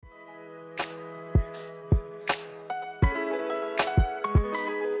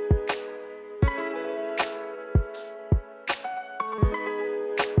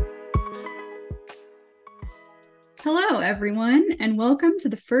Hello, everyone, and welcome to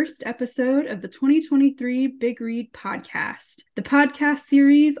the first episode of the 2023 Big Read podcast, the podcast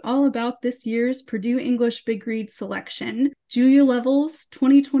series all about this year's Purdue English Big Read selection, Julia Level's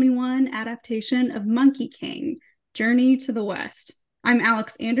 2021 adaptation of Monkey King, Journey to the West. I'm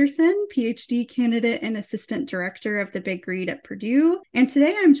Alex Anderson, PhD candidate and assistant director of the Big Read at Purdue, and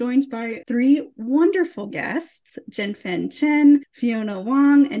today I'm joined by three wonderful guests, Jianfen Chen, Fiona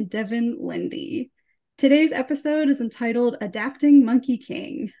Wang, and Devan Lindey. Today's episode is entitled Adapting Monkey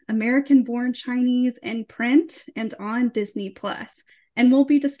King, American-born Chinese in print and on Disney+. And we'll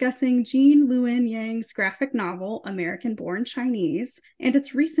be discussing Gene Luen Yang's graphic novel, American-Born Chinese, and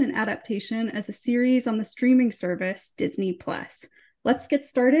its recent adaptation as a series on the streaming service Disney+. Let's get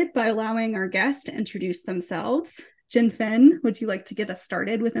started by allowing our guests to introduce themselves. Jianfen, would you like to get us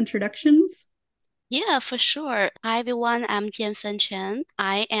started with introductions? Yeah, for sure. Hi, everyone. I'm Jianfen Chen.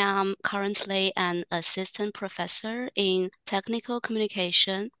 I am currently an assistant professor in technical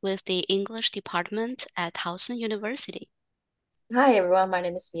communication with the English department at Towson University. Hi everyone, my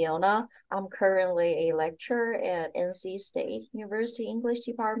name is Fiona. I'm currently a lecturer at NC State University English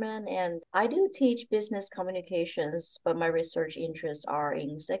Department, and I do teach business communications, but my research interests are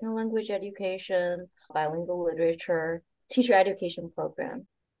in second language education, bilingual literature, teacher education program.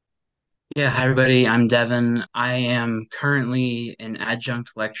 Yeah, hi everybody. I'm Devin. I am currently an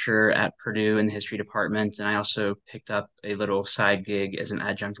adjunct lecturer at Purdue in the history department, and I also picked up a little side gig as an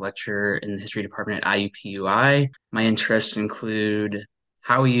adjunct lecturer in the history department at IUPUI. My interests include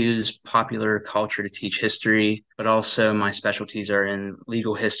how we use popular culture to teach history, but also my specialties are in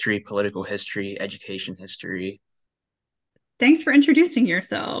legal history, political history, education history. Thanks for introducing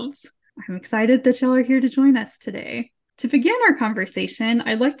yourselves. I'm excited that y'all are here to join us today. To begin our conversation,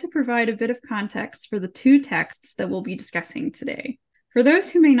 I'd like to provide a bit of context for the two texts that we'll be discussing today. For those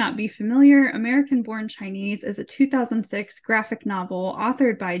who may not be familiar, American-Born Chinese is a 2006 graphic novel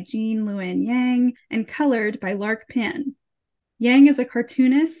authored by Gene Luen Yang and colored by Lark Penn. Yang is a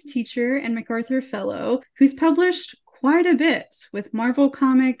cartoonist, teacher, and MacArthur Fellow who's published quite a bit with Marvel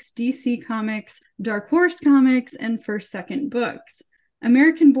Comics, DC Comics, Dark Horse Comics, and First Second Books.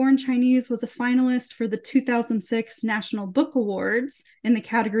 American-Born Chinese was a finalist for the 2006 National Book Awards in the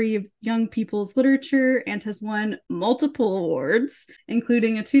category of Young People's Literature and has won multiple awards,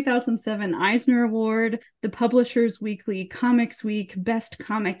 including a 2007 Eisner Award, the Publishers Weekly Comics Week Best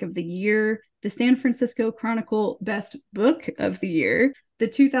Comic of the Year, the San Francisco Chronicle Best Book of the Year, the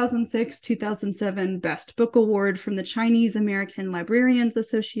 2006-2007 Best Book Award from the Chinese American Librarians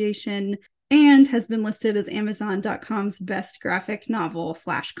Association, and has been listed as Amazon.com's best graphic novel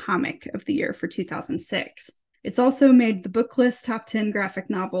 / comic of the year for 2006. It's also made the Booklist Top 10 Graphic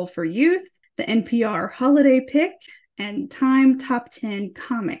Novel for Youth, the NPR Holiday Pick, and Time Top 10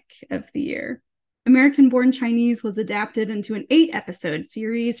 Comic of the Year. American-Born Chinese was adapted into an 8-episode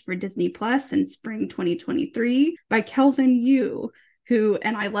series for Disney Plus in spring 2023 by Kelvin Yu, who,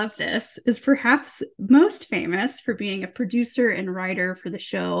 and I love this, is perhaps most famous for being a producer and writer for the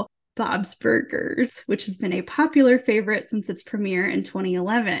show Bob's Burgers, which has been a popular favorite since its premiere in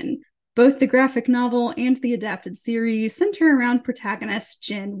 2011. Both the graphic novel and the adapted series center around protagonist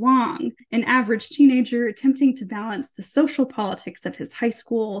Jin Wang, an average teenager attempting to balance the social politics of his high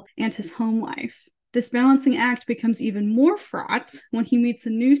school and his home life. This balancing act becomes even more fraught when he meets a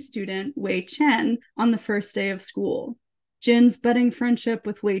new student, Wei Chen, on the first day of school. Jin's budding friendship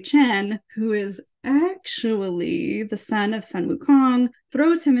with Wei Chen, who is actually the son of Sun Wukong,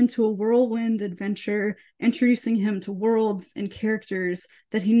 throws him into a whirlwind adventure, introducing him to worlds and characters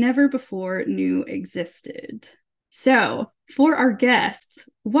that he never before knew existed. So, for our guests,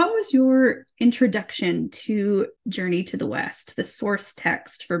 what was your introduction to Journey to the West, the source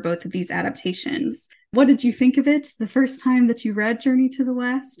text for both of these adaptations? What did you think of it the first time that you read Journey to the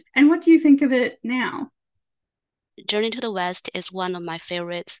West? And what do you think of it now? Journey to the West is one of my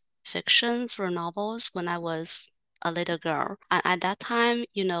favorite fictions or novels when I was a little girl. And at that time,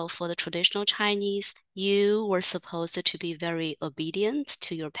 for the traditional Chinese, you were supposed to be very obedient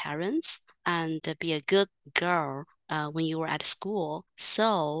to your parents and be a good girl when you were at school.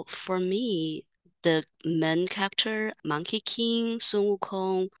 So for me, the main character, Monkey King, Sun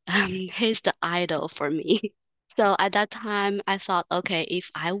Wukong, he's the idol for me. So at that time, I thought, okay,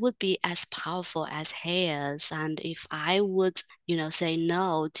 if I would be as powerful as he is, and if I would, say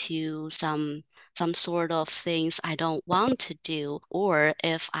no to some sort of things I don't want to do, or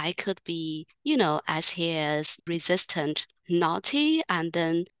if I could be, as he is, resistant, naughty, and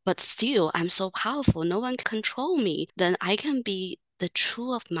then, but still, I'm so powerful, no one can control me, then I can be the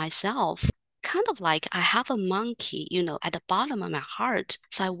true of myself. Kind of like I have a monkey, at the bottom of my heart.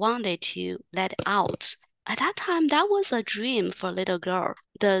 So I wanted to let it out At that time, that was a dream for a little girl.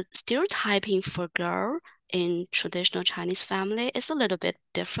 The stereotyping for girl in traditional Chinese family is a little bit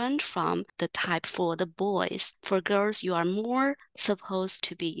different from the type for the boys. For girls, you are more supposed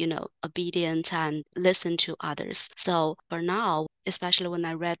to be, obedient and listen to others. So for now, especially when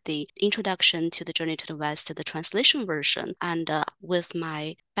I read the introduction to the Journey to the West, the translation version, and with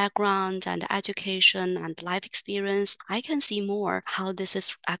my background and education and life experience, I can see more how this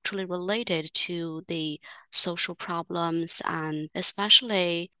is actually related to the social problems, and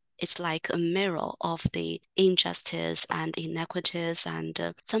especially it's like a mirror of the injustice and inequities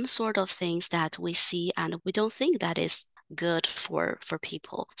and some sort of things that we see and we don't think that is good for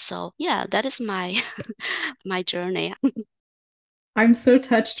people. So yeah, that is my my journey. I'm so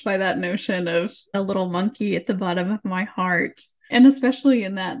touched by that notion of a little monkey at the bottom of my heart, and especially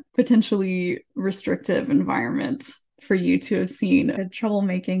in that potentially restrictive environment for you to have seen a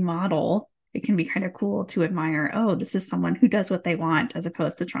troublemaking model. It can be kind of cool to admire, oh, this is someone who does what they want as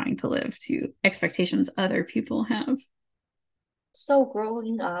opposed to trying to live to expectations other people have. So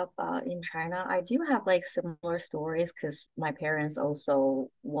growing up in China, I do have like similar stories because my parents also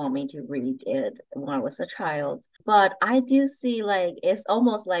want me to read it when I was a child. But I do see like it's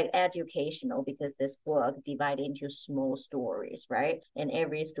almost like educational because this book divided into small stories, right? And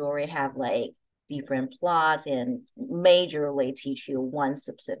every story have like different plots and majorly teach you one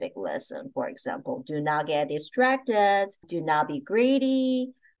specific lesson. For example, do not get distracted, do not be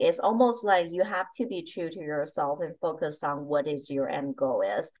greedy. It's almost like you have to be true to yourself and focus on what is your end goal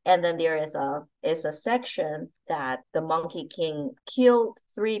is. And then there is a section that the Monkey King killed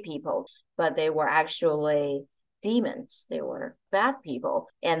 3 people, but they were actually demons. They were bad people.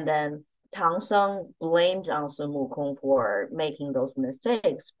 And then Tang Seng blamed on Sun Wukong for making those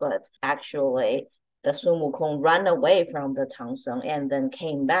mistakes, but actually the Sun Wukong ran away from the Tang Seng and then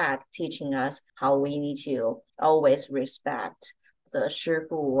came back, teaching us how we need to always respect the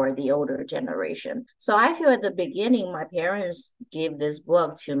Shifu or the older generation. So I feel at the beginning, my parents gave this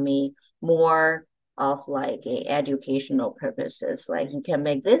book to me more of like a educational purposes. Like you can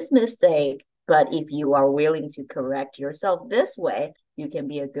make this mistake, but if you are willing to correct yourself this way, you can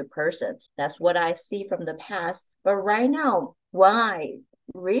be a good person. That's what I see from the past. But right now, when I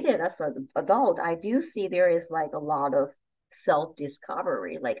read it as an adult, I do see there is like a lot of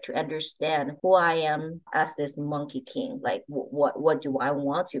self-discovery, like to understand who I am as this Monkey King, like what do I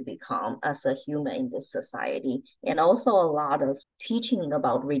want to become as a human in this society, and also a lot of teaching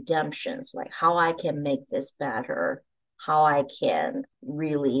about redemptions, like how I can make this better, how I can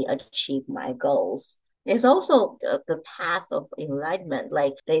really achieve my goals. It's also the path of enlightenment.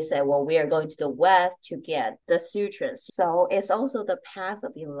 Like they said, well, we are going to the West to get the sutras. So it's also the path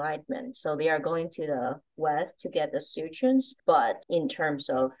of enlightenment. So they are going to the West to get the sutras. But in terms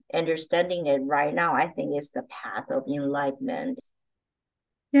of understanding it right now, I think it's the path of enlightenment.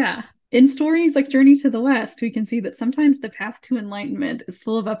 Yeah. In stories like Journey to the West, we can see that sometimes the path to enlightenment is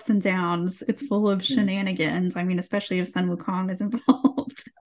full of ups and downs. It's full of shenanigans. I mean, especially if Sun Wukong is involved.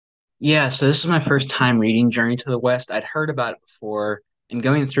 Yeah, so this is my first time reading Journey to the West. I'd heard about it before, and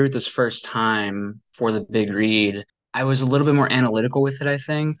going through it this first time for the big read, I was a little bit more analytical with it, I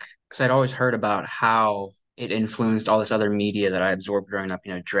think, because I'd always heard about how it influenced all this other media that I absorbed growing up,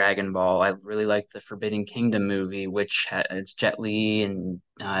 Dragon Ball. I really liked the Forbidden Kingdom movie, which it's Jet Li and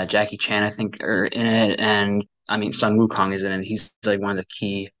Jackie Chan, I think, are in it, and I mean, Sun Wukong is in it. He's like one of the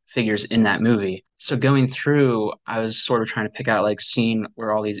key figures in that movie. So going through, I was sort of trying to pick out like seeing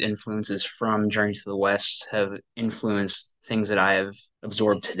where all these influences from Journey to the West have influenced things that I have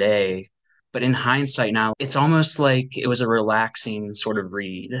absorbed today. But in hindsight now, it's almost like it was a relaxing sort of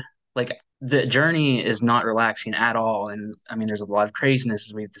read. Like the journey is not relaxing at all. And I mean, there's a lot of craziness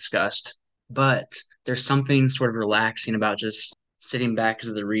as we've discussed, but there's something sort of relaxing about just sitting back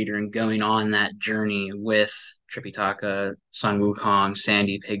as the reader and going on that journey with Tripitaka, Sun Wukong,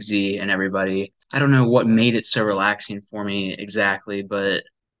 Sandy, Pigsy, and everybody. I don't know what made it so relaxing for me exactly, but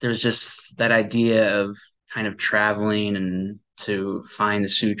there's just that idea of kind of traveling and to find the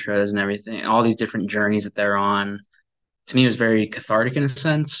sutras and everything, all these different journeys that they're on. To me, it was very cathartic in a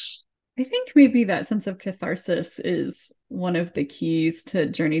sense. I think maybe that sense of catharsis is one of the keys to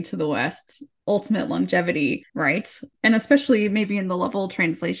Journey to the West's ultimate longevity, right? And especially maybe in the Lovell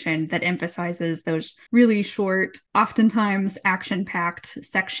translation that emphasizes those really short, oftentimes action-packed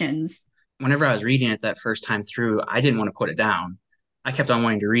sections. Whenever I was reading it that first time through, I didn't want to put it down. I kept on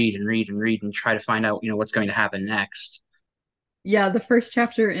wanting to read and read and read and try to find out, what's going to happen next. Yeah, the first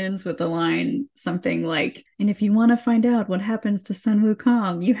chapter ends with a line something like, and if you want to find out what happens to Sun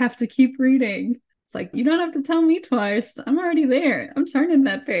Wukong, you have to keep reading. It's like, you don't have to tell me twice. I'm already there. I'm turning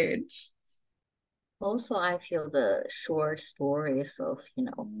that page. Also, I feel the short stories of,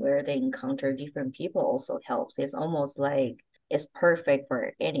 where they encounter different people also helps. It's almost like it's perfect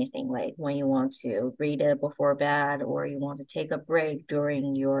for anything. Like when you want to read it before bed or you want to take a break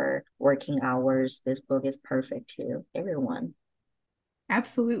during your working hours, this book is perfect to everyone.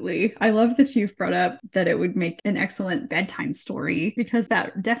 Absolutely. I love that you've brought up that it would make an excellent bedtime story because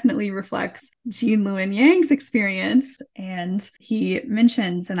that definitely reflects Gene Luen Yang's experience. And he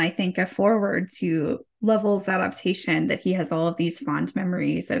mentions, and I think a foreword to Lovell's adaptation, that he has all of these fond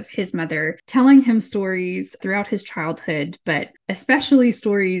memories of his mother telling him stories throughout his childhood, but especially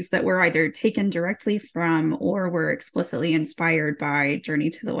stories that were either taken directly from or were explicitly inspired by Journey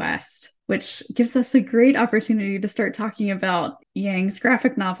to the West, which gives us a great opportunity to start talking about Yang's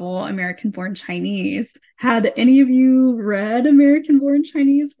graphic novel, American Born Chinese. Had any of you read American Born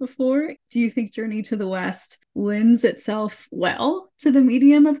Chinese before? Do you think Journey to the West lends itself well to the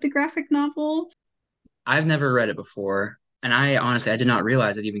medium of the graphic novel? I've never read it before, and I did not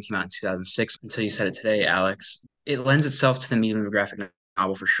realize it even came out in 2006 until you said it today, Alex. It lends itself to the medium of a graphic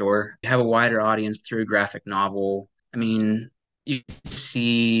novel for sure. You have a wider audience through a graphic novel. I mean, you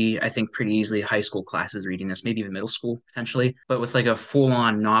see, I think pretty easily high school classes reading this, maybe even middle school potentially, but with like a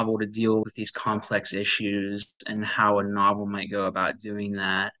full-on novel to deal with these complex issues and how a novel might go about doing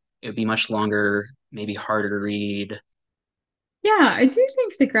that. It would be much longer, maybe harder to read. Yeah, I do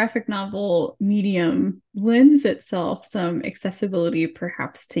think the graphic novel medium lends itself some accessibility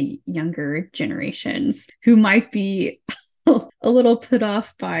perhaps to younger generations who might be a little put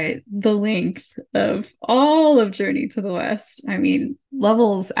off by the length of all of Journey to the West. I mean,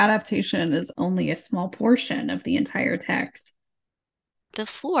 Lovell's adaptation is only a small portion of the entire text.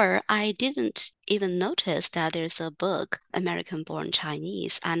 Before, I didn't even notice that there's a book, American Born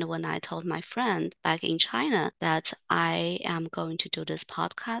Chinese. And when I told my friend back in China that I am going to do this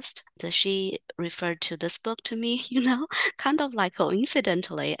podcast, she referred to this book to me, kind of like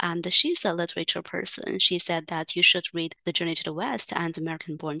coincidentally. And she's a literature person. She said that you should read The Journey to the West and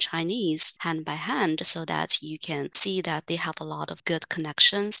American Born Chinese hand by hand so that you can see that they have a lot of good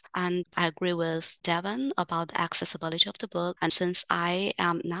connections. And I agree with Devon about the accessibility of the book. And since I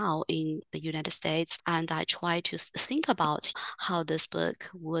am now in the United States and I try to think about how this book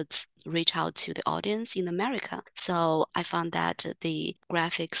would reach out to the audience in America. So I found that the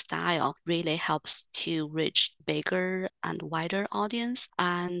graphic style really helps to reach bigger and wider audience.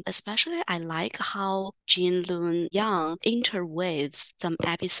 And especially I like how Gene Luen Yang interweaves some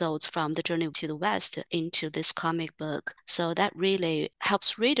episodes from The Journey to the West into this comic book. So that really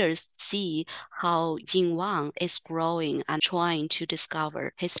helps readers see how Jin Wang is growing and trying to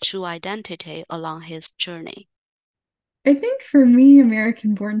discover his true identity along his journey. I think for me,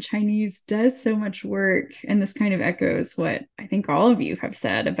 American Born Chinese does so much work, and this kind of echoes what I think all of you have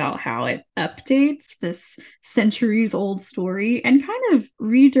said about how it updates this centuries old story and kind of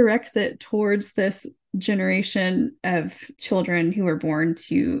redirects it towards this generation of children who were born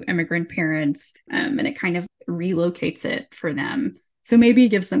to immigrant parents, and it kind of relocates it for them. So maybe it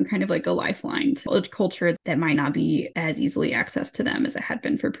gives them kind of like a lifeline to a culture that might not be as easily accessed to them as it had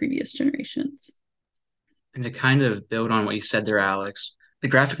been for previous generations. And to kind of build on what you said there, Alex, the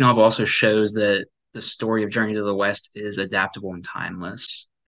graphic novel also shows that the story of Journey to the West is adaptable and timeless.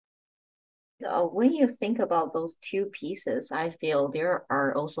 When you think about those two pieces, I feel there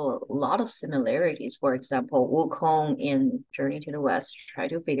are also a lot of similarities. For example, Wukong in Journey to the West try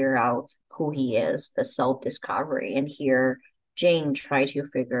to figure out who he is, the self-discovery, and here Jane try to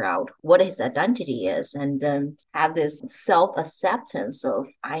figure out what his identity is and then have this self-acceptance of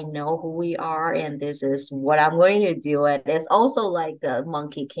I know who we are and this is what I'm going to do. And it's also like the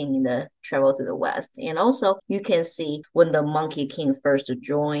Monkey King in the Travel to the West. And also you can see when the Monkey King first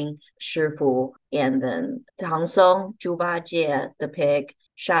joined Shifu and then Tang Song, Zhu Bajie, the pig,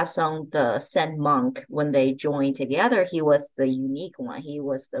 Sha Song, the Saint monk, when they joined together, he was the unique one. He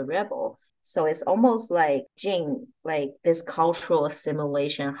was the rebel. So it's almost like Jing, like this cultural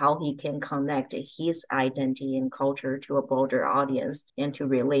assimilation, how he can connect his identity and culture to a broader audience and to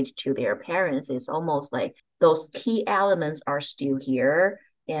relate to their parents. It's almost like those key elements are still here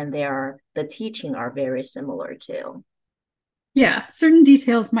and the teaching are very similar too. Yeah, certain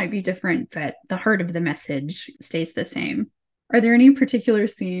details might be different, but the heart of the message stays the same. Are there any particular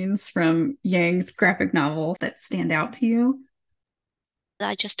scenes from Yang's graphic novel that stand out to you?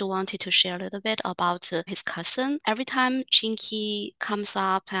 I just wanted to share a little bit about his cousin. Every time Chinky comes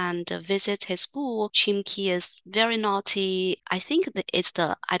up and visits his school, Chinky is very naughty. I think that it's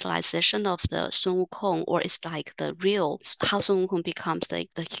the idolization of the Sun Wukong, or it's like the real, how Sun Wukong becomes the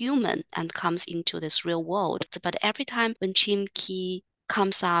human and comes into this real world. But every time when Chinky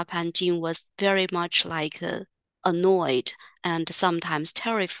comes up, and Gene was very much like annoyed and sometimes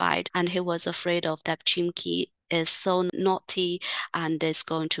terrified, and he was afraid of that Chinky is so naughty and is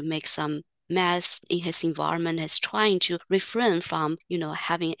going to make some mess in his environment, is trying to refrain from,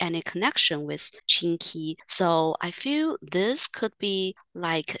 having any connection with Chinky. So I feel this could be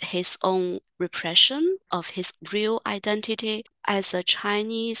like his own repression of his real identity. As a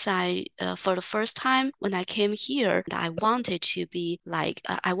Chinese, for the first time when I came here, I wanted to be like,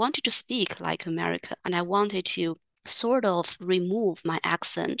 I wanted to speak like America, and I wanted to sort of remove my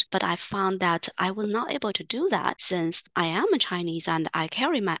accent, but I found that I was not able to do that since I am a Chinese and I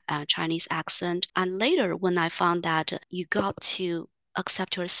carry my Chinese accent. And later, when I found that you got to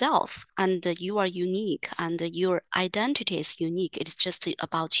accept yourself and you are unique and your identity is unique, it's just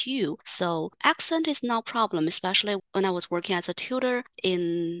about you. So accent is no problem, especially when I was working as a tutor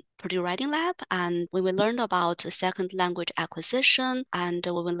in Purdue Writing Lab, and when we learned about second language acquisition, and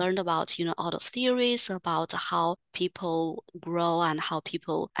when we learned about all those theories about how people grow and how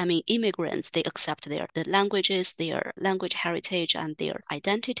immigrants, they accept their languages, their language heritage, and their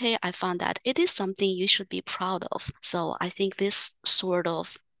identity, I found that it is something you should be proud of. So I think this sort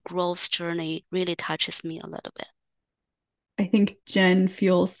of growth journey really touches me a little bit. I think Jen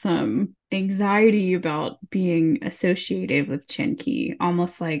feels some anxiety about being associated with Chinky,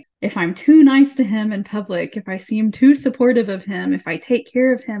 almost like if I'm too nice to him in public, if I seem too supportive of him, if I take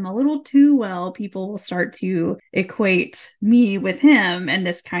care of him a little too well, people will start to equate me with him, and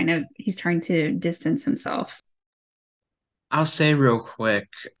this kind of, he's trying to distance himself. I'll say real quick,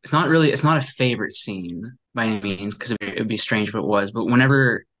 it's not a favorite scene by any means, because it would be strange if it was, but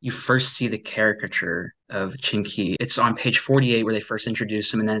whenever you first see the caricature of Chinky, it's on page 48 where they first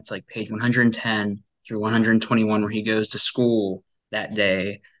introduce him, and then it's like page 110 through 121 where he goes to school that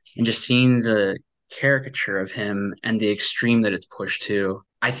day, and just seeing the caricature of him and the extreme that it's pushed to.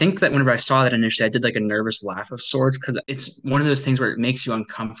 I think that whenever I saw that initially, I did like a nervous laugh of sorts, because it's one of those things where it makes you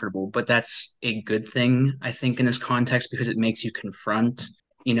uncomfortable, but that's a good thing, I think, in this context, because it makes you confront.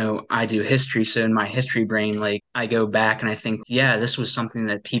 I do history, so in my history brain, like I go back and I think, yeah, this was something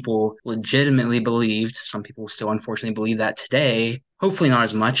that people legitimately believed. Some people still unfortunately believe that today. Hopefully not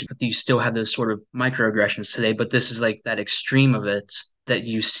as much, but you still have those sort of microaggressions today. But this is like that extreme of it that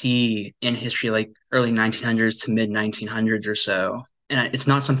you see in history, like early 1900s to mid 1900s or so. And it's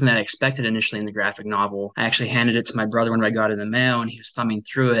not something that I expected initially in the graphic novel. I actually handed it to my brother when I got it in the mail, and he was thumbing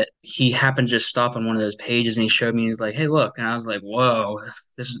through it. He happened to just stop on one of those pages, and he showed me. He was like, "Hey, look!" And I was like, "Whoa,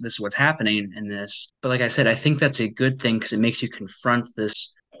 this is what's happening in this." But like I said, I think that's a good thing because it makes you confront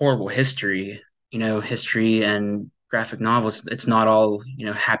this horrible history. History and graphic novels. It's not all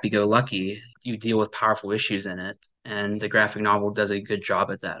happy-go-lucky. You deal with powerful issues in it, and the graphic novel does a good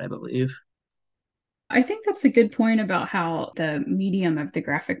job at that, I believe. I think that's a good point about how the medium of the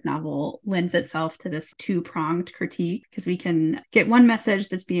graphic novel lends itself to this two-pronged critique, because we can get one message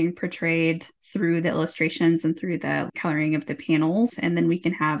that's being portrayed through the illustrations and through the coloring of the panels, and then we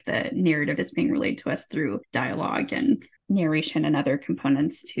can have the narrative that's being relayed to us through dialogue and narration and other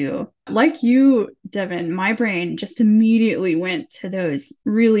components too. Like you, Devin, my brain just immediately went to those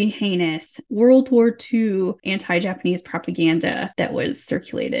really heinous World War II anti-Japanese propaganda that was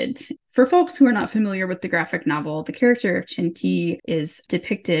circulated. For folks who are not familiar with the graphic novel, the character of Chinky is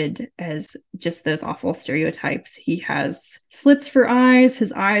depicted as just those awful stereotypes. He has slits for eyes.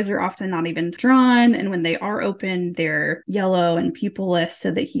 His eyes are often not even drawn, and when they are open, they're yellow and pupilless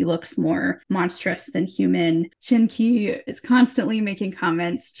so that he looks more monstrous than human. Chinky is constantly making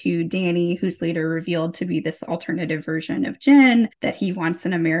comments to Danny, who's later revealed to be this alternative version of Jen, that he wants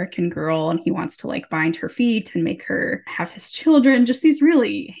an American girl and he wants to like bind her feet and make her have his children. Just these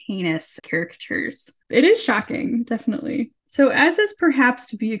really heinous caricatures. It is shocking, definitely. So, as is perhaps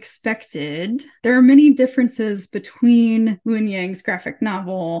to be expected, there are many differences between Luen Yang's graphic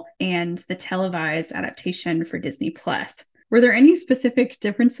novel and the televised adaptation for Disney Plus. Were there any specific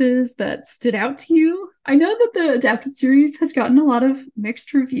differences that stood out to you? I know that the adapted series has gotten a lot of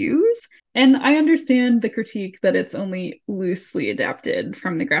mixed reviews, and I understand the critique that it's only loosely adapted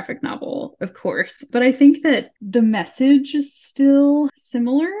from the graphic novel, of course, but I think that the message is still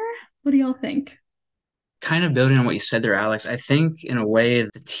similar. What do y'all think? Kind of building on what you said there, Alex, I think in a way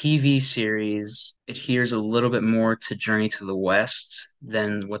the TV series adheres a little bit more to Journey to the West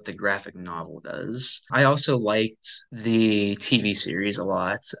than what the graphic novel does. I also liked the TV series a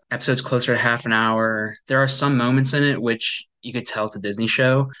lot. Episodes closer to half an hour. There are some moments in it which you could tell it's a Disney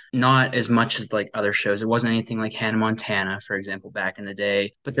show, not as much as like other shows. It wasn't anything like Hannah Montana, for example, back in the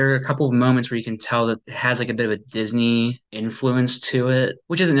day. But there are a couple of moments where you can tell that it has like a bit of a Disney influence to it,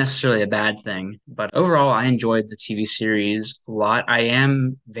 which isn't necessarily a bad thing. But overall, I enjoyed the TV series a lot. I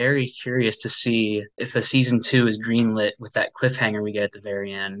am very curious to see if a season 2 is greenlit with that cliffhanger we get at the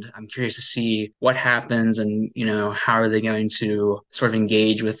very end. I'm curious to see what happens and, how are they going to sort of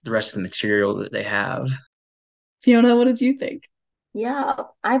engage with the rest of the material that they have. Fiona, what did you think? Yeah,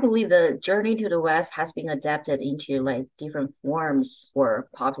 I believe the Journey to the West has been adapted into like different forms for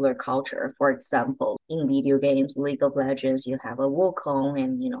popular culture. For example, in video games, League of Legends, you have a Wukong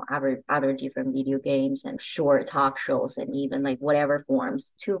and other different video games and short talk shows and even like whatever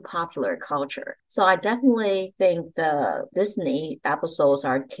forms to popular culture. So I definitely think the Disney episodes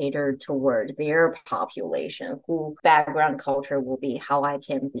are catered toward their population, who background culture will be how I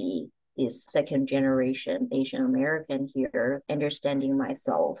can be is second generation Asian American here, understanding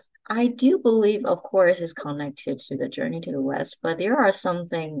myself. I do believe, of course, it's connected to the Journey to the West, but there are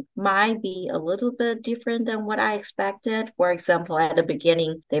something might be a little bit different than what I expected. For example, at the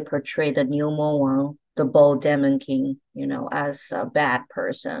beginning, they portray the Niu Wang, the bold demon king, as a bad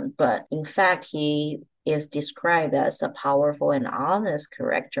person, but in fact, he is described as a powerful and honest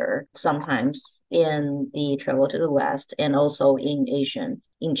character, sometimes in the Travel to the West and also in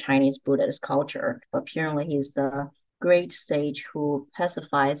Chinese Buddhist culture. Apparently, he's a great sage who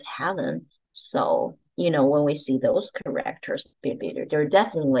pacifies heaven. So, when we see those characters, there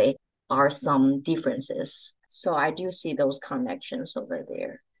definitely are some differences. So I do see those connections over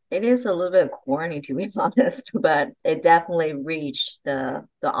there. It is a little bit corny, to be honest, but it definitely reached the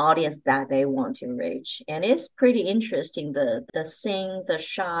audience that they want to reach, and it's pretty interesting. The scene, the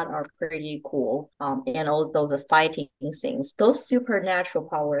shot are pretty cool. And also those fighting scenes, those supernatural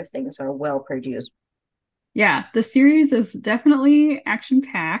power things are well produced. Yeah, the series is definitely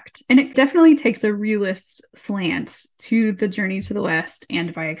action-packed, and it definitely takes a realist slant to the Journey to the West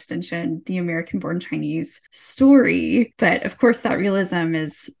and, by extension, the American-born Chinese story. But of course, that realism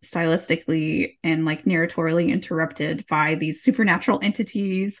is stylistically and like narratorially interrupted by these supernatural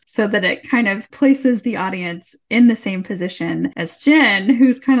entities, so that it kind of places the audience in the same position as Jen,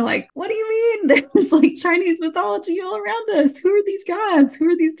 who's kind of like, what do you mean? There's like Chinese mythology all around us. Who are these gods? Who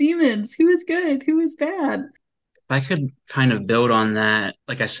are these demons? Who is good? Who is bad? I could kind of build on that,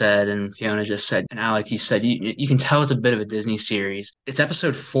 like I said, and Fiona just said, and Alex, you said, you can tell it's a bit of a Disney series. It's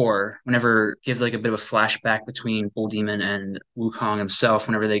episode 4, whenever it gives like a bit of a flashback between Bull Demon and Wukong himself,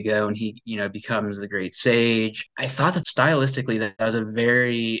 whenever they go and he, becomes the great sage. I thought that stylistically that was a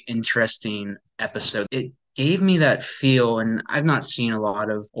very interesting episode. It gave me that feel, and I've not seen a lot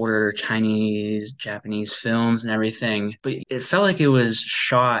of older Chinese, Japanese films and everything, but it felt like it was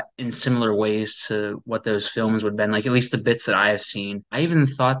shot in similar ways to what those films would have been, like at least the bits that I have seen. I even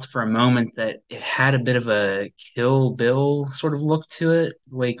thought for a moment that it had a bit of a Kill Bill sort of look to it,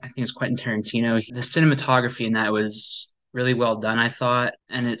 the way I think it's Quentin Tarantino. The cinematography in that was really well done, I thought,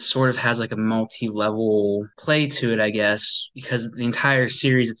 and it sort of has like a multi-level play to it, I guess, because the entire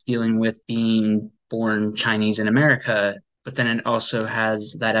series it's dealing with being born Chinese in America, but then it also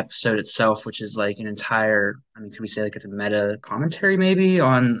has that episode itself, which is like an entire, could we say like it's a meta commentary maybe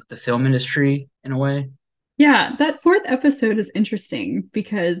on the film industry in a way? Yeah, that 4th episode is interesting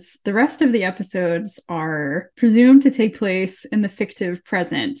because the rest of the episodes are presumed to take place in the fictive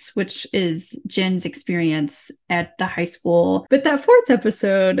present, which is Jin's experience at the high school. But that 4th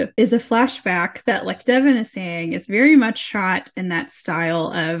episode is a flashback that, like Devan is saying, is very much shot in that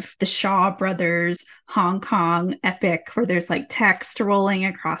style of the Shaw Brothers Hong Kong epic, where there's like text rolling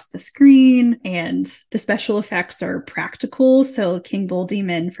across the screen and the special effects are practical. So King Bull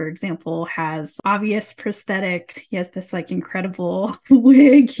Demon, for example, has obvious prosthetics. He has this like incredible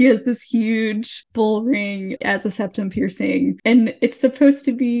wig. He has this huge bull ring as a septum piercing. And it's supposed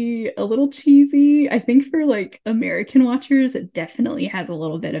to be a little cheesy. I think for like American watchers, it definitely has a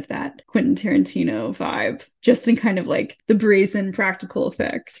little bit of that Quentin Tarantino vibe, just in kind of like the brazen practical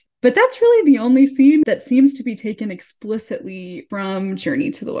effects. But that's really the only scene that seems to be taken explicitly from Journey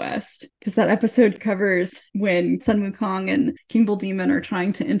to the West, because that episode covers when Sun Wukong and King Bull Demon are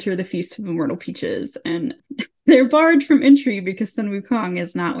trying to enter the Feast of Immortal Peaches, and they're barred from entry because Sun Wukong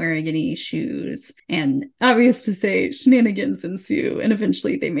is not wearing any shoes. And obvious to say, shenanigans ensue, and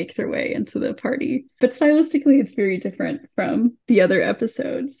eventually they make their way into the party. But stylistically, it's very different from the other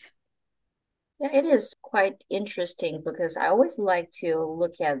episodes. Yeah, it is quite interesting because I always like to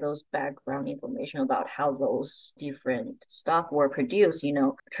look at those background information about how those different stuff were produced.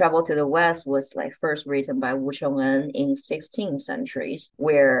 Travel to the West was like first written by Wu Chong'en in 16th centuries,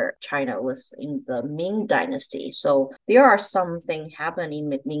 where China was in the Ming Dynasty. So there are something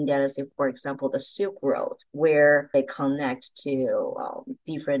happening in Ming Dynasty, for example, the Silk Road, where they connect to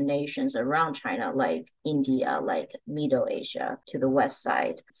different nations around China, like India, like Middle Asia, to the west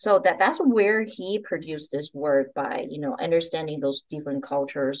side. So that's where he produced this work by, understanding those different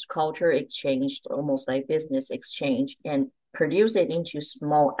cultures, culture exchange, almost like business exchange, and produce it into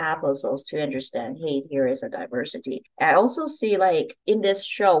small episodes to understand, hey, here is a diversity. I also see like in this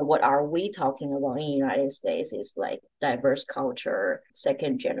show, what are we talking about in the United States is like diverse culture,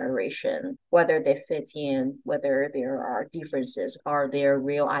 second generation, whether they fit in, whether there are differences, are their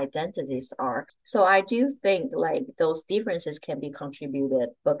real identities are. So I do think like those differences can be contributed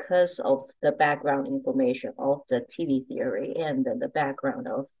because of the background information of the TV theory and the background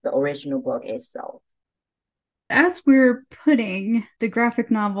of the original book itself. As we're putting the graphic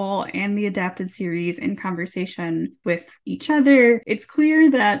novel and the adapted series in conversation with each other, it's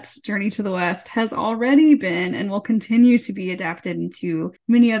clear that Journey to the West has already been and will continue to be adapted into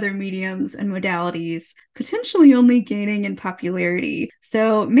many other mediums and modalities, potentially only gaining in popularity.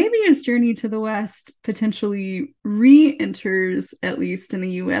 So maybe as Journey to the West potentially re-enters, at least in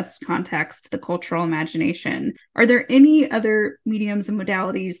the US context, the cultural imagination, are there any other mediums and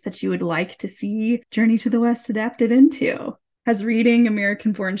modalities that you would like to see Journey to the West adapted into? Has reading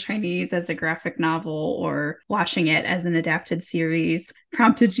American Born Chinese as a graphic novel or watching it as an adapted series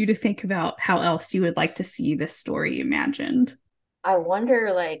prompted you to think about how else you would like to see this story imagined? I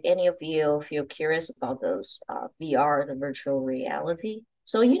wonder, like, any of you feel curious about those VR, the virtual reality.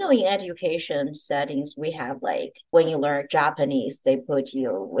 So, in education settings, we have like when you learn Japanese, they put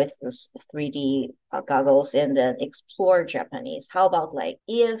you with this 3D goggles and then explore Japanese. How about like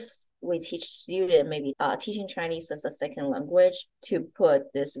if we teach student maybe teaching Chinese as a second language to put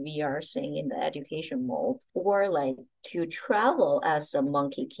this VR thing in the education mode, or like to travel as a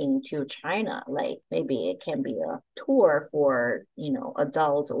monkey king to China. Like maybe it can be a tour for,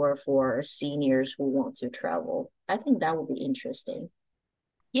 adults or for seniors who want to travel. I think that would be interesting.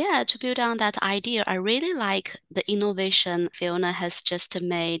 Yeah, to build on that idea, I really like the innovation Fiona has just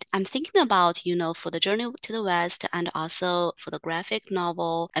made. I'm thinking about, for the Journey to the West and also for the graphic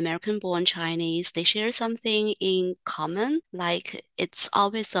novel American Born Chinese, they share something in common. Like it's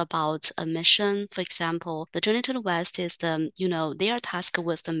always about a mission. For example, the Journey to the West is they are tasked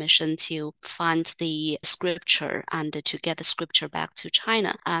with the mission to find the scripture and to get the scripture back to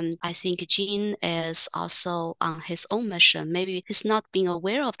China. And I think Gene is also on his own mission. Maybe he's not being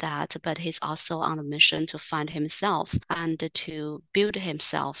aware of that, but he's also on a mission to find himself and to build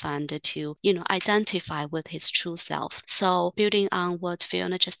himself and to, identify with his true self. So building on what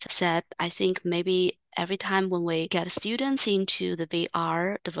Fiona just said, I think maybe every time when we get students into the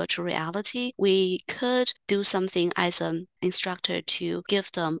VR, the virtual reality, we could do something as an instructor to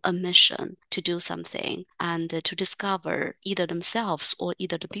give them a mission to do something and to discover either themselves or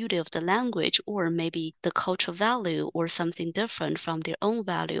either the beauty of the language or maybe the cultural value or something different from their own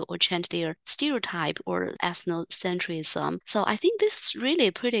value or change their stereotype or ethnocentrism. So I think this is really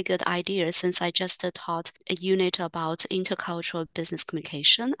a pretty good idea since I just taught a unit about intercultural business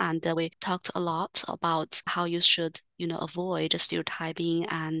communication and we talked a lot about how you should avoid stereotyping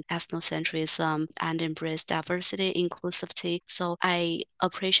and ethnocentrism and embrace diversity, inclusivity. So I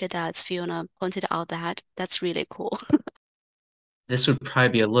appreciate that Fiona pointed out that. That's really cool. This would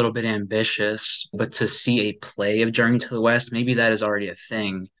probably be a little bit ambitious, but to see a play of Journey to the West, maybe that is already a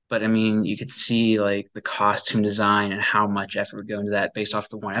thing. But I mean, you could see like the costume design and how much effort would go into that based off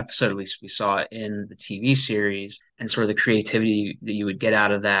the one episode, at least we saw in the TV series, and sort of the creativity that you would get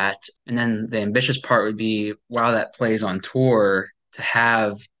out of that. And then the ambitious part would be while that plays on tour, to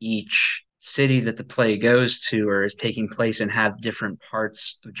have each city that the play goes to or is taking place and have different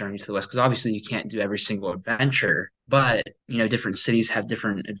parts of Journey to the West. Because obviously you can't do every single adventure, but different cities have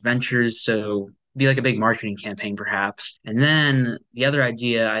different adventures. So be like a big marketing campaign, perhaps. And then the other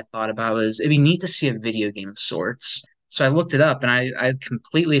idea I thought about was it'd be neat to see a video game of sorts. So I looked it up and I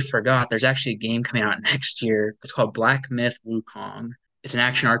completely forgot there's actually a game coming out next year. It's called Black Myth Wukong. It's an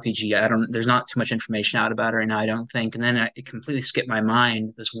action RPG. There's not too much information out about it right now, I don't think. And then it completely skipped my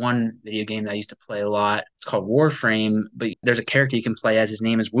mind. This one video game that I used to play a lot. It's called Warframe, but there's a character you can play as. His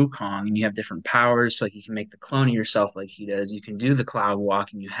name is Wukong, and you have different powers. So like you can make the clone of yourself like he does. You can do the cloud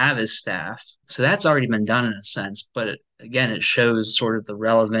walk, and you have his staff. So that's already been done in a sense, but again, it shows sort of the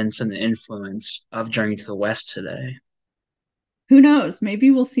relevance and the influence of Journey to the West today. Who knows?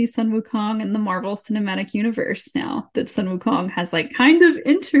 Maybe we'll see Sun Wukong in the Marvel Cinematic Universe now that Sun Wukong has like kind of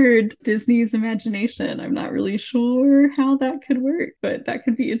entered Disney's imagination. I'm not really sure how that could work, but that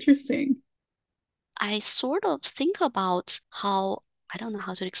could be interesting. I sort of think about how I don't know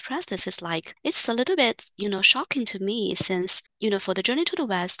how to express this. It's like it's a little bit, shocking to me since, for the Journey to the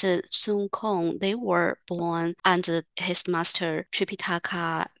West, Sun Wukong, they were born under his master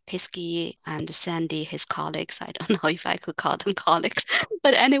Tripitaka, Pisky, and Sandy, his colleagues. I don't know if I could call them colleagues,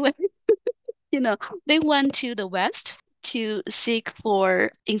 but anyway, you know, they went to the West to seek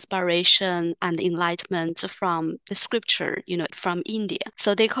for inspiration and enlightenment from the scripture, from India.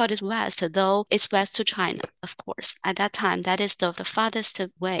 So they call it West, though it's West to China, of course. At that time, that is the farthest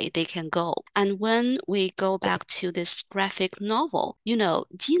way they can go. And when we go back to this graphic novel,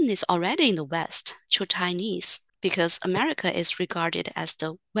 Jin is already in the West to Chinese, because America is regarded as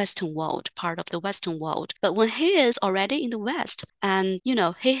the Western world, part of the Western world. But when he is already in the West and,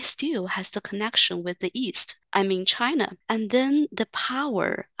 he still has the connection with the East, I mean China, and then the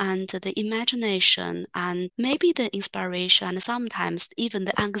power and the imagination and maybe the inspiration and sometimes even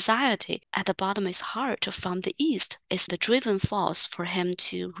the anxiety at the bottom of his heart from the East is the driven force for him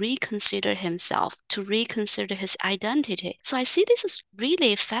to reconsider himself, to reconsider his identity. So I see this is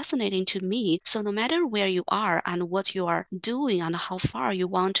really fascinating to me. So no matter where you are and what you are doing and how far you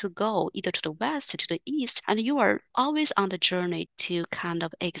want to go, either to the West, to the East, and you are always on the journey to kind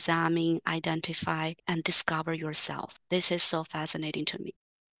of examine, identify, and discover yourself. This is so fascinating to me.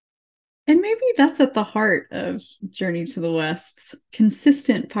 And maybe that's at the heart of Journey to the West's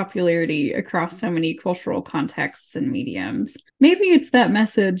consistent popularity across so many cultural contexts and mediums. Maybe it's that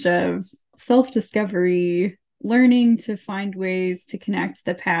message of self-discovery, learning to find ways to connect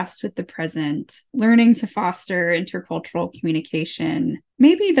the past with the present, learning to foster intercultural communication.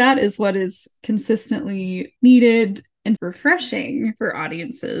 Maybe that is what is consistently needed and refreshing for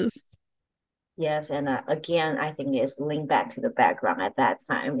audiences. Yes, and again, I think it's linked back to the background at that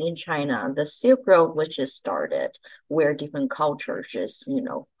time in China. The Silk Road was just started, where different cultures just,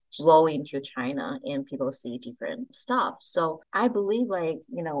 flow into China and people see different stuff. So I believe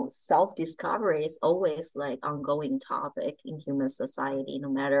self-discovery is always like ongoing topic in human society, no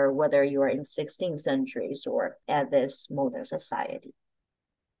matter whether you are in 16th centuries or at this modern society.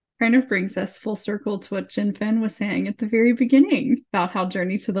 Kind of brings us full circle to what Jianfen was saying at the very beginning about how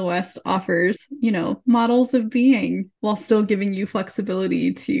Journey to the West offers, models of being while still giving you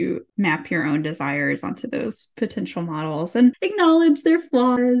flexibility to map your own desires onto those potential models and acknowledge their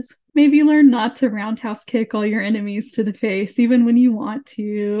flaws. Maybe learn not to roundhouse kick all your enemies to the face, even when you want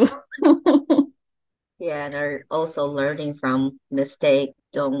to. Yeah, and are also learning from mistake.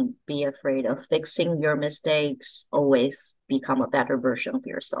 Don't be afraid of fixing your mistakes. Always become a better version of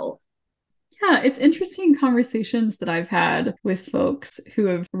yourself. Yeah, it's interesting conversations that I've had with folks who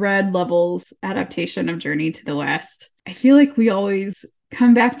have read Lovell's adaptation of Journey to the West. I feel like we always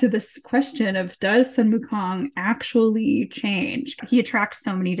come back to this question of, does Sun Wukong actually change? He attracts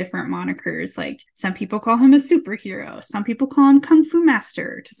so many different monikers. Like, some people call him a superhero, some people call him Kung Fu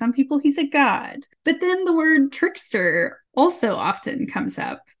Master, to some people he's a god. But then the word trickster also often comes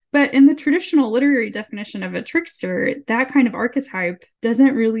up. But in the traditional literary definition of a trickster, that kind of archetype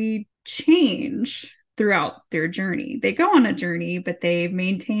doesn't really change throughout their journey. They go on a journey, but they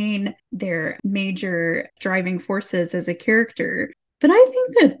maintain their major driving forces as a character. But I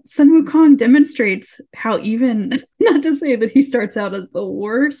think that Sun Wukong demonstrates how, even, not to say that he starts out as the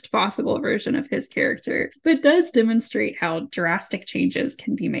worst possible version of his character, but does demonstrate how drastic changes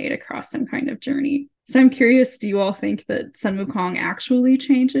can be made across some kind of journey. So I'm curious, do you all think that Sun Wukong actually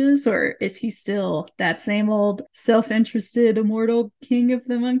changes, or is he still that same old self-interested immortal king of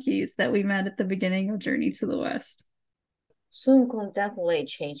the monkeys that we met at the beginning of Journey to the West? Sun Wukong definitely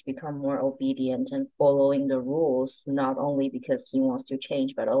changed, become more obedient and following the rules, not only because he wants to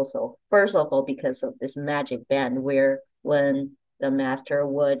change, but also, first of all, because of this magic band where when the master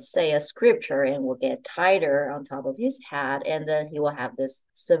would say a scripture and will get tighter on top of his head, and then he will have this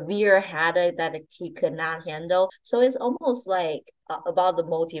severe headache that he could not handle. So it's almost like about the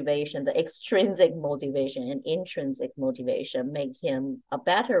motivation, the extrinsic motivation and intrinsic motivation make him a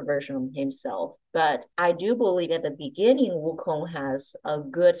better version of himself. But I do believe at the beginning, Wukong has a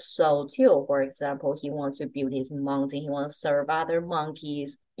good soul too. For example, he wants to build his mountain. He wants to serve other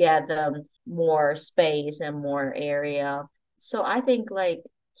monkeys, get them more space and more area. So I think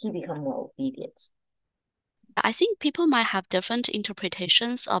he become more obedient. I think people might have different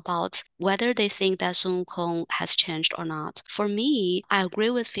interpretations about whether they think that Sun Wukong has changed or not. For me, I agree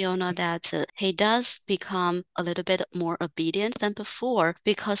with Fiona that he does become a little bit more obedient than before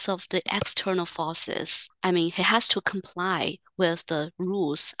because of the external forces. I mean, he has to comply with the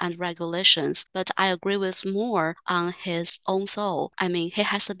rules and regulations, but I agree with more on his own soul. I mean, he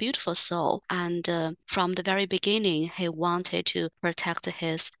has a beautiful soul, and from the very beginning, he wanted to protect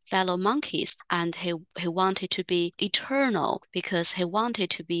his fellow monkeys, and he wanted to be eternal because he wanted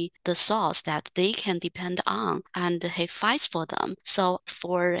to be the source that they can depend on, and he fights for them. So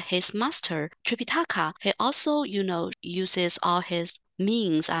for his master, Tripitaka, he also, uses all his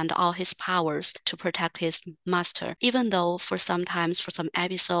means and all his powers to protect his master, even though for some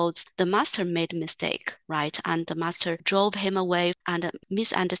episodes, the master made a mistake, right? And the master drove him away and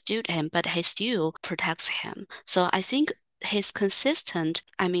misunderstood him, but he still protects him. So I think his consistent,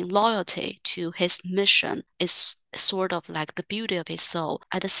 loyalty to his mission is sort of like the beauty of his soul.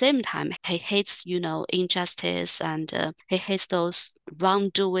 At the same time, he hates, injustice, and he hates those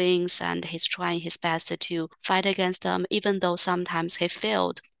wrongdoings, and he's trying his best to fight against them, even though sometimes he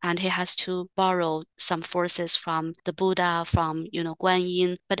failed. And he has to borrow some forces from the Buddha, from, Guan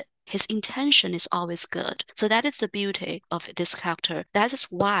Yin, but his intention is always good. So that is the beauty of this character. That is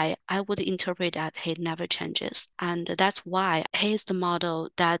why I would interpret that he never changes. And that's why he is the model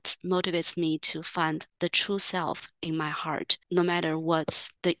that motivates me to find the true self in my heart, no matter what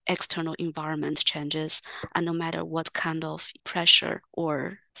the external environment changes, and no matter what kind of pressure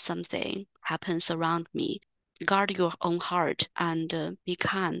or something happens around me. Guard your own heart and be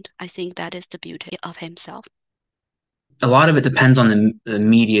kind. I think that is the beauty of himself. A lot of it depends on the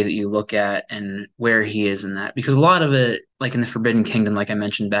media that you look at and where he is in that. Because a lot of it, like in the Forbidden Kingdom, like I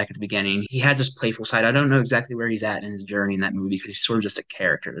mentioned back at the beginning, he has this playful side. I don't know exactly where he's at in his journey in that movie because he's sort of just a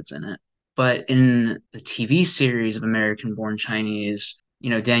character that's in it. But in the TV series of American Born Chinese,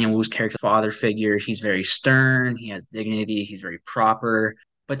 Daniel Wu's character, father figure, he's very stern, he has dignity, he's very proper.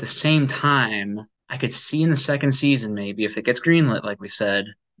 But at the same time, I could see in the second season, maybe if it gets greenlit, like we said,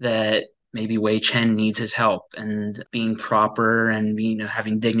 that maybe Wei Chen needs his help, and being proper and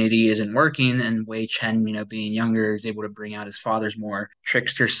having dignity isn't working, and Wei Chen, being younger, is able to bring out his father's more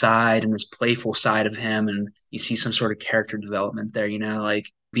trickster side and this playful side of him, and you see some sort of character development there,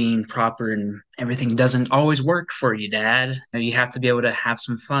 like being proper and everything doesn't always work for you, Dad. You have to be able to have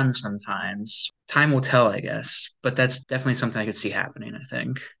some fun sometimes. Time will tell, I guess, but that's definitely something I could see happening, I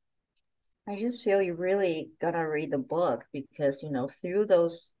think. I just feel you really gotta read the book because, through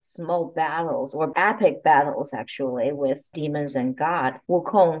those small battles or epic battles actually with demons and God,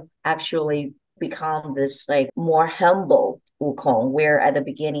 Wukong actually become this like more humble Wukong, where at the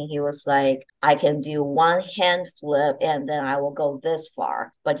beginning he was like, I can do one hand flip and then I will go this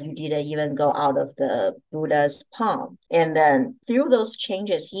far, but you didn't even go out of the Buddha's palm. And then through those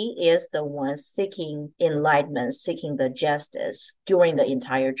changes, he is the one seeking enlightenment, seeking the justice during the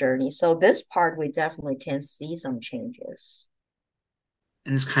entire journey. So this part, we definitely can see some changes.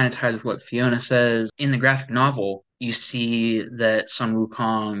 And this kind of ties with what Fiona says. In the graphic novel, you see that Sun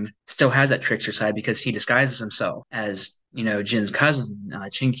Wukong still has that trickster side because he disguises himself as, Jin's cousin,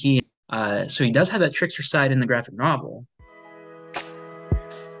 Qin Qi. So he does have that trickster side in the graphic novel.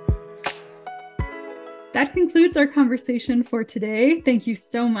 That concludes our conversation for today. Thank you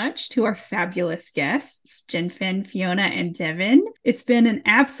so much to our fabulous guests, Jianfen, Fiona, and Devan. It's been an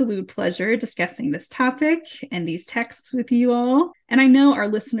absolute pleasure discussing this topic and these texts with you all. And I know our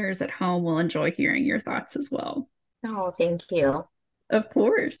listeners at home will enjoy hearing your thoughts as well. Oh, thank you. Of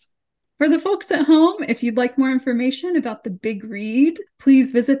course. For the folks at home, if you'd like more information about the Big Read, please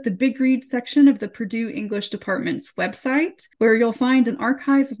visit the Big Read section of the Purdue English Department's website, where you'll find an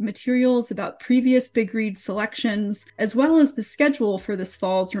archive of materials about previous Big Read selections, as well as the schedule for this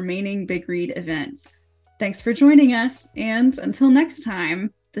fall's remaining Big Read events. Thanks for joining us, and until next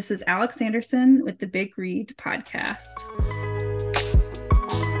time, this is Alex Anderson with the Big Read podcast.